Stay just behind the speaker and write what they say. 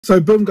So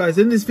boom guys,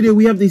 in this video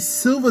we have the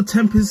Silver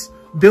Tempest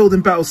build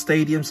and battle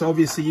stadium. So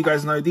obviously you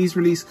guys know these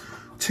release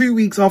 2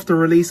 weeks after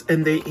release,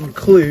 and they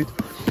include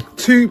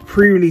 2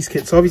 pre-release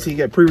kits. So obviously you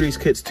get pre-release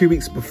kits 2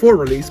 weeks before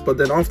release, but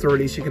then after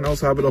release you can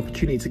also have an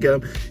opportunity to get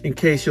them in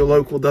case your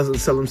local doesn't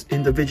sell them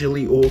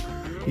individually, or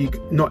you're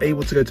not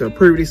able to go to a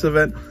pre-release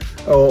event,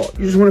 or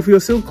you just want it for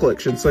your silver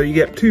collection. So you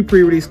get 2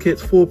 pre-release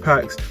kits, 4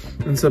 packs,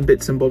 and some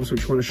bits and bobs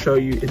which I want to show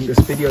you in this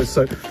video.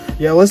 So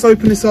yeah, let's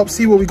open this up,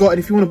 see what we got. And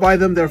if you want to buy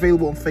them, they're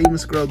available on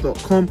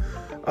famousgrail.com,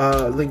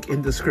 link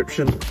in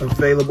description,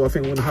 available. I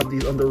think we're gonna have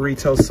these under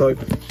retail. So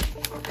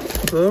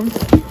let's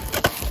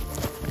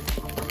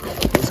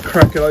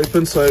crack it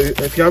open. So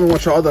if you haven't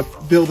watched our other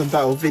build and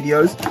battle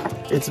videos,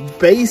 it's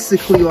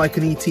basically like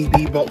an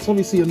ETB box.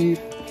 Obviously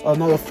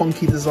another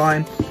funky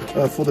design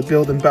for the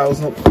build and battle, is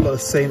not the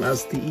same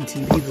as the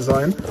ETB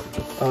design,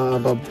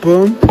 but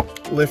boom,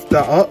 lift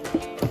that up.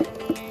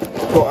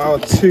 Got our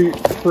 2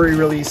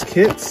 pre-release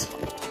kits,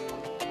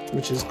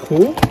 which is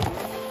cool.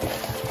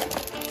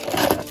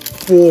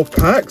 4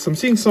 packs. I'm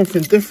seeing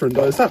something different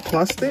though. Is that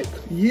plastic?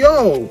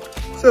 Yo,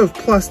 instead of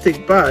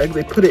plastic bag,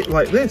 they put it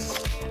like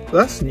this.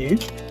 That's new.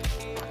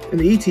 In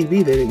the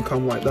ETB, they didn't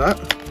come like that.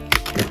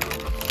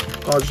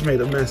 Oh, I just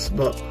made a mess,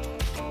 but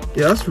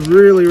yeah, that's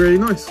really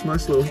nice.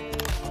 Nice little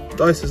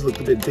dices. Looked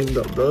a bit dinged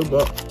up though,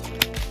 but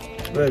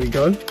there we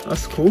go.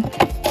 That's cool.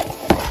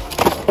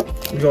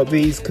 We got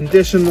these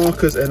condition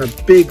markers and a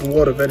big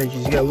wad of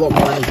energies. You get a lot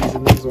more energies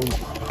in these ones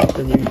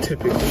than you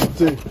typically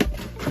do.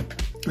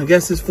 I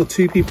guess it's for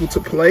 2 people to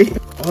play.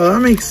 Oh,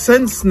 that makes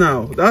sense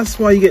now. That's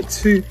why you get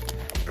 2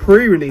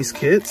 pre-release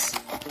kits.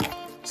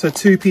 So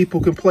 2 people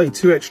can play,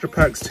 2 extra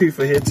packs, 2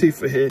 for here, 2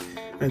 for here,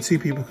 and 2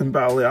 people can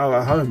battle it out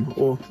at home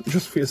or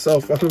just for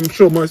yourself. I'm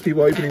sure most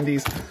people are opening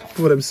these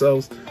for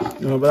themselves,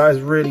 you know, but that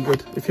is really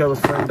good. If you have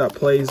a friend that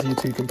plays, you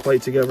 2 can play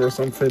together or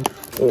something,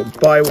 or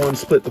buy one,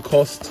 split the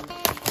cost,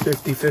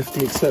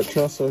 50-50,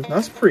 etc. So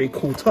that's a pretty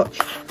cool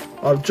touch.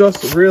 I've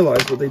just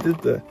realized what they did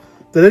there.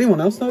 Did anyone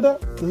else know that?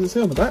 Does it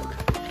say on the back?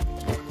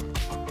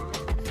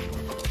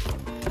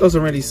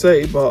 Doesn't really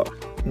say, but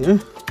yeah,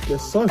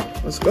 guess so.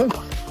 Let's go.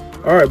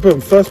 All right,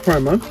 boom, first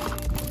primer.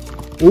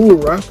 Ooh,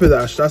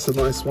 Rapidash, that's a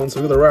nice one. So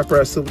we've got the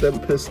Rapidash Silver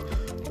Tempest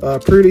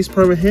pre-release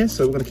primer here,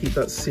 so we're going to keep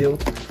that sealed,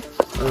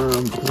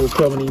 because we'll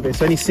put them on eBay.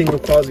 So any single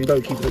cards we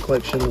don't keep in the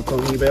collection will put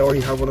on eBay. I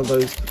already have one of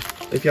those.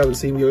 If you haven't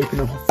seen, we opened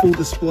a full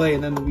display,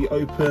 and then we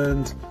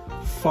opened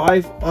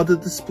 5 other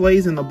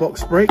displays in the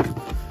box break.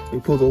 We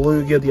pulled the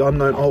Lugia, the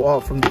Unknown alt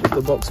art from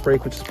the box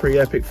break, which is pretty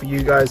epic for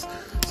you guys.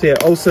 So yeah,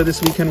 also this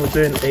weekend we're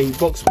doing a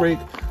box break.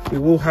 We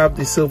will have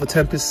the Silver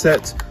Tempest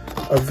set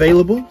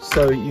available,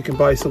 so you can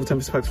buy Silver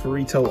Tempest packs for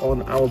retail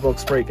on our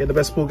box break, and the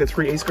best ball gets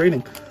free ace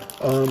grading,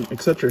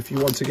 etc. if you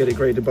want to get it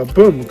graded. But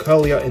boom,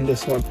 Kalia in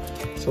this one.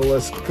 So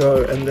let's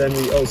go. And then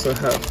we also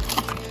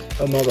have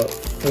another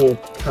 4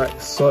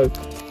 packs. So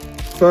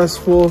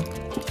first 4,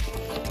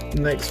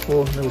 next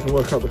 4, and then we can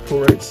work out the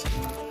pull rates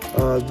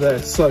there.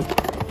 So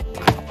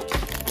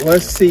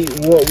let's see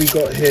what we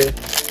got here.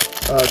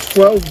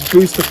 12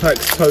 booster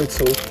packs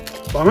total,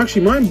 but I'm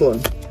actually mind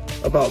blown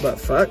about that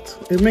fact.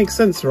 It makes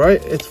sense,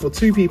 right? It's for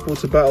 2 people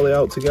to battle it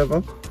out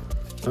together,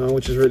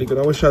 which is really good.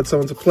 I wish I had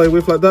someone to play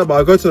with like that, but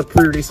I go to the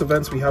pre-release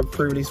events. We have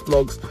pre-release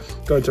vlogs,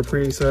 going to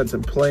pre-release events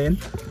and playing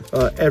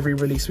every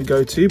release we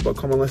go to. But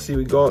come on, let's see.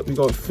 We got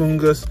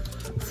Fungus,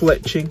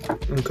 Fletching,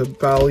 and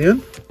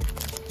Cabalion.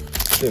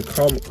 Yeah,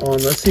 come on,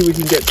 let's see what we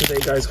can get today,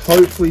 guys.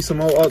 Hopefully some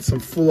alt arts, some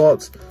full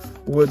arts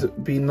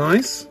would be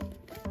nice.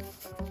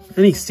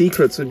 Any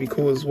secrets would be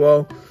cool as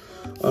well.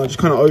 Just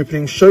kind of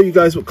opening, show you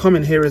guys what come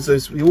in here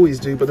as we always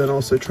do, but then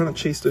also trying to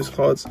chase those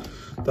cards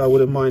that I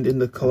wouldn't mind in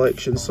the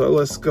collection. So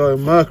let's go.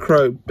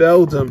 Murkrow,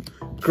 Beldum,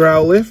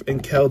 Growlithe,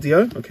 and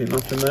Keldeo. Okay,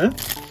 nothing there.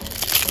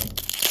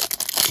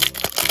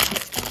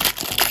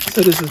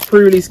 So this is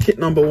pre-release kit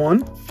number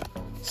 1.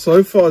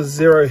 So far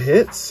 0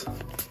 hits.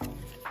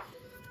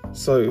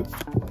 So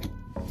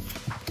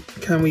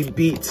can we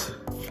beat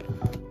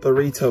the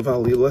retail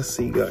value? Let's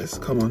see, guys.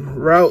 Come on.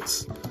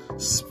 Routes,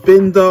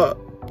 Spinder,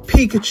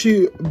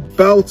 Pikachu,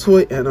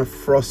 Baltoy, and a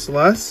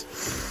Frostlass.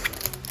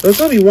 There's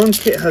only 1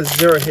 kit has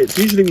 0 hits.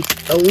 Usually we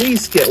at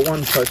least get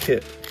 1 per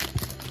kit.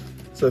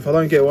 So if I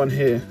don't get 1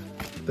 here,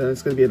 then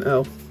it's going to be an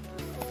L.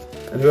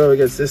 And whoever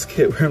gets this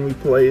kit when we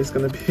play is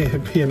going to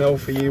be an L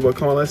for you. But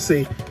come on, let's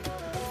see.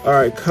 All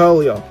right,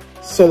 Kalia,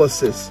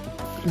 Solasis,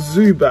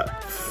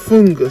 Zubat,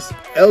 Fungus,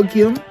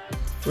 Elgium,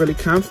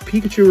 Relicanth,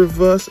 Pikachu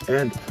Reverse,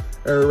 and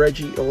a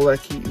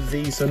Regieleki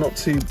V. So not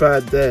too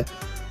bad there.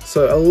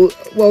 So,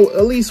 well,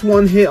 at least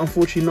 1 hit.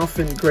 Unfortunately,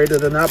 nothing greater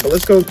than that. But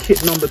let's go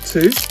kit number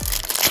 2.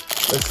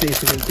 Let's see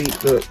if we can beat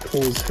the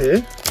pulls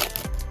here.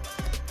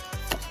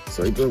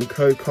 So, boom,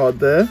 code card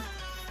there.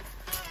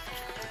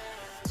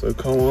 So,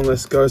 come on,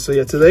 let's go. So,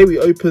 yeah, today we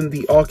opened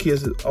the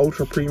Arceus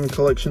Ultra Premium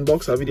Collection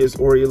box. Our video is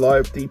already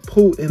live. The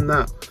pull in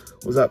that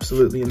was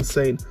absolutely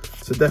insane.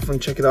 So, definitely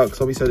check it out,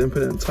 because obviously I didn't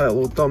put it in the title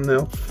or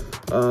thumbnail.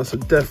 So,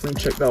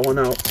 definitely check that one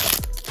out.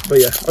 But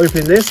yeah,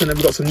 opening this, and then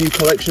we've got some new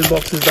collection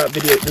boxes.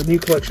 The new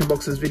collection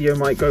boxes video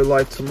might go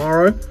live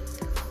tomorrow.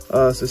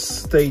 So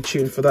stay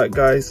tuned for that,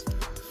 guys.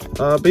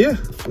 But yeah,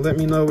 let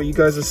me know what you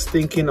guys are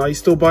thinking. Are you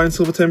still buying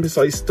Silver Tempest?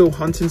 Are you still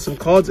hunting some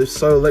cards? If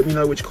so, let me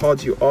know which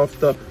cards you're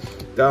after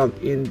down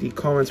in the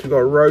comments. We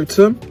got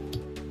Rotom,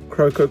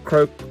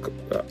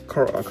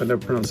 I can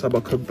never pronounce that,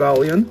 but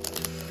Cobalion.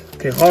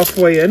 Okay,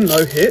 halfway in,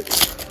 no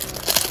hits.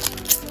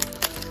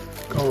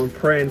 Come on,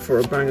 praying for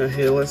a banger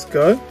here. Let's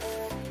go.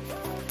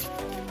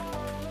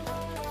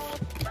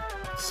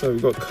 So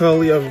we've got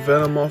Curlier,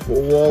 Venomoth,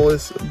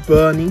 Wallace,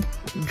 Bernie,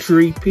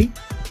 Dreepy,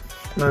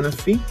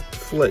 Manaphy,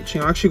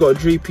 Fletching. I actually got a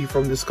Dreepy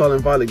from the Scarlet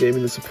and Violet game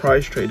in the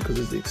surprise trade because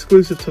it's the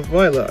exclusive to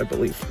Violet, I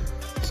believe.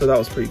 So that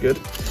was pretty good.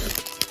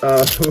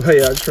 But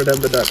yeah, I just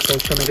remembered that because I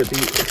was trying to get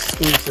the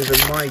exclusive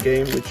in my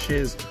game, which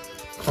is,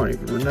 can't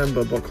even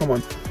remember, but come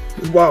on.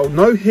 Wow,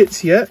 no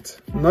hits yet.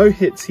 No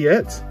hits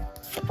yet.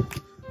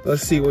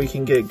 Let's see what we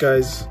can get,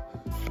 guys.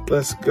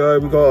 Let's go.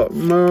 We got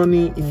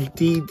Marnie,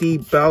 Indeedee,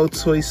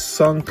 Baltoy,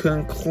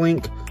 Sunken,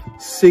 Clink,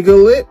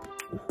 Sigalip.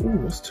 Ooh,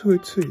 what's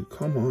 202?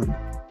 Come on.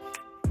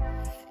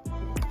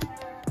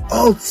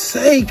 I'll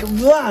take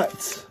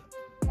that.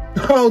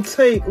 I'll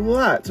take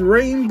that.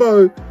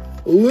 Rainbow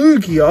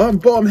Lugia. I'm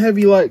bottom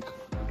heavy like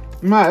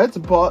mad,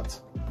 but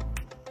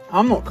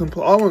I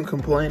won't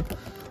complain.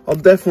 I'll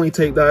definitely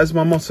take that. As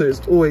my motto is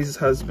always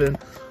has been,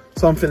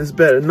 something is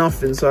better than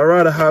nothing. So I'd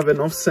rather have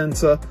an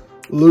off-center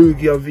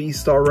Lugia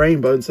V-Star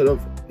Rainbow instead of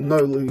no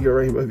Lugia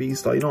Rainbow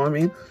V-Star, you know what I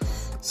mean?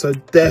 So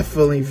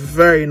definitely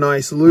very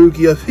nice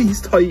Lugia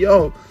V-Star,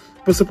 yo.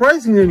 But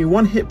surprisingly, only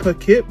one hit per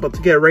kit, but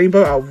to get a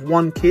Rainbow out of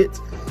one kit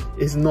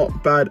is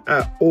not bad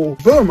at all.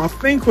 Boom, I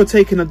think we're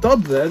taking a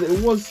dub there.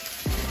 It was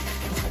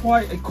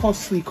quite a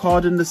costly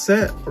card in the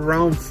set,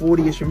 around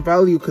 40-ish in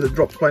value, could have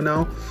dropped by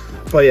now.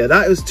 But yeah,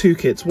 that was 2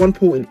 kits, 1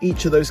 pull in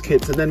each of those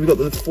kits, and then we got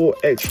the 4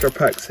 extra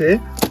packs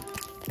here.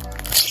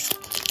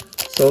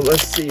 So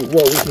let's see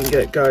what we can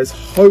get, guys.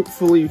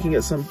 Hopefully we can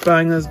get some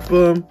bangers.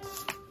 Boom.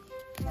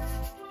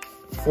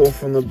 4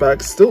 from the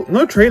back. Still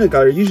no trainer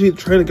gallery. Usually the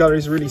trainer gallery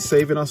is really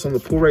saving us on the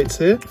pull rates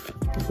here.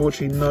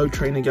 Unfortunately, no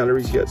trainer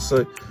galleries yet.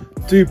 So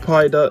do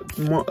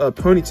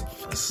Pony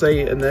say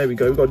it, and there we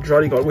go. We got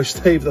Druddigon, which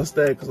saved us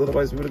there because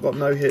otherwise we would have got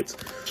no hits.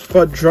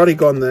 Got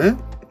Druddigon there.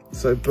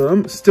 So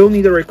boom. Still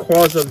need a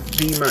Rayquaza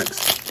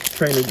VMAX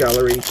trainer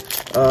gallery.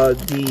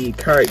 The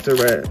character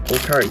rare or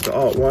character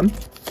art one.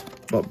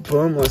 But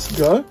boom, let's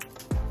go.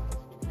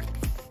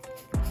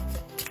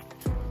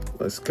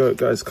 Let's go,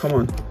 guys. Come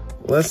on.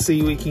 Let's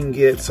see what we can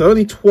get. So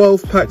only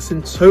 12 packs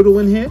in total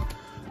in here.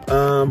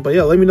 But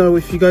yeah, let me know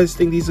if you guys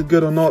think these are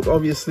good or not.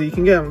 Obviously, you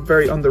can get them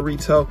very under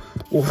retail.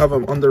 We'll have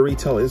them under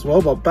retail as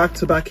well. But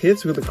back-to-back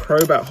hits with the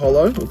Crobat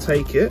Holo. We'll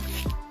take it.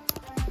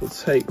 We'll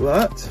take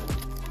that.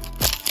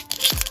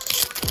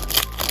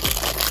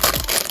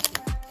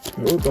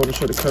 Oh, don't want to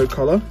show the code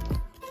color.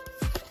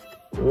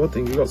 Oh, I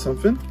think you got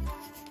something.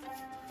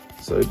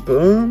 So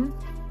boom,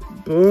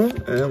 boom,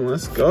 and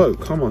let's go.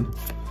 Come on.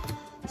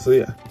 So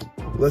yeah,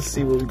 let's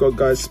see what we got,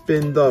 guys.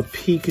 Spinda,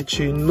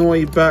 Pikachu,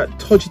 Noibat,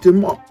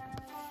 Togedemaru.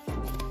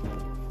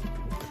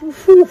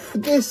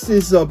 This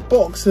is a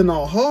box and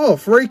a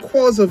half.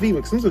 Rayquaza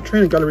VMAX. This is a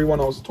trainer gallery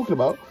one I was talking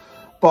about.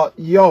 But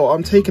yo,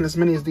 I'm taking as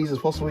many of these as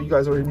possible. You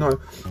guys already know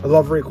I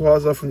love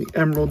Rayquaza from the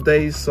Emerald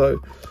days,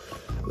 so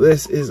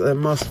this is a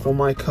must for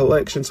my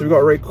collection. So we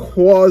got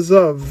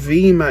Rayquaza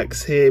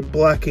VMAX here,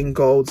 black and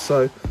gold.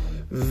 So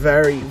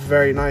very,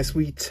 very nice.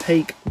 We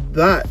take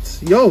that.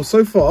 Yo,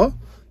 so far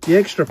the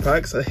extra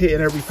packs are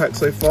hitting every pack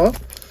so far.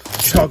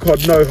 Oh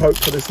god, no hope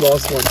for this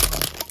last one.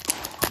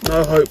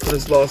 No hope for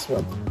this last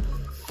one.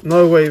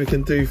 No way we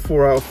can do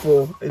 4 out of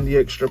 4 in the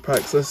extra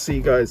packs. Let's see,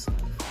 guys.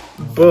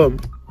 Boom.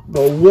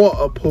 But what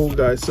a pull,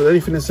 guys. So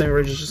anything in the same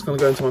range is just going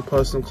to go into my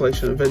personal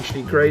collection,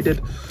 eventually graded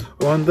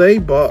one day.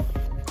 But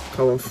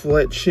come on,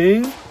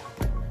 Fletching.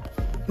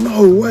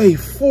 No way,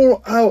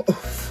 4 out of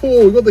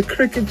 4. We got the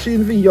Cricket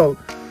Tune V. Yo,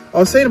 I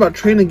was saying about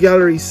Trainer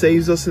Gallery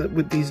saves us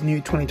with these new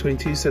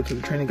 2022 sets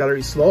with the Trainer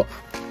Gallery slot.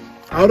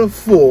 Out of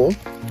 4,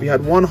 we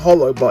had 1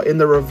 holo, but in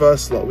the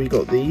reverse slot we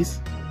got these,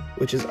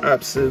 which is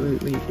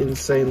absolutely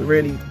insane.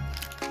 Really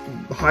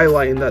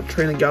highlighting that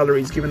Trainer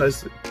Gallery is giving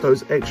us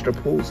those extra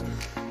pulls.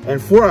 And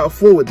 4 out of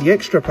 4 with the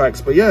extra packs.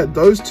 But yeah,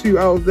 those 2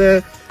 out of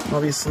there. And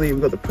obviously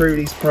we've got the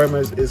pre-release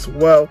promos as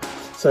well.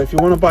 So if you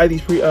want to buy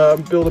these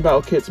Build a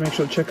Battle kits, make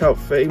sure to check out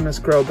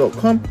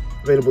famousgrail.com.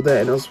 Available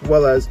there, and as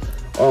well as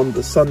on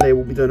the Sunday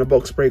we'll be doing a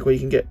box break where you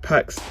can get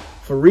packs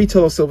for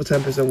retail of Silver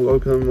Tempest, and we'll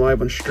open them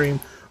live on stream,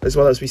 as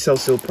well as we sell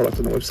sealed product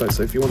on the website.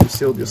 So if you want them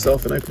sealed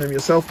yourself and open them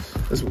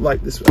yourself, as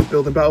like this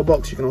Build a Battle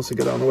box, you can also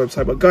get that on the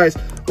website. But guys,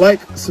 like,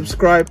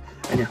 subscribe,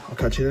 and yeah, I'll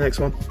catch you in the next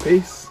one.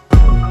 Peace.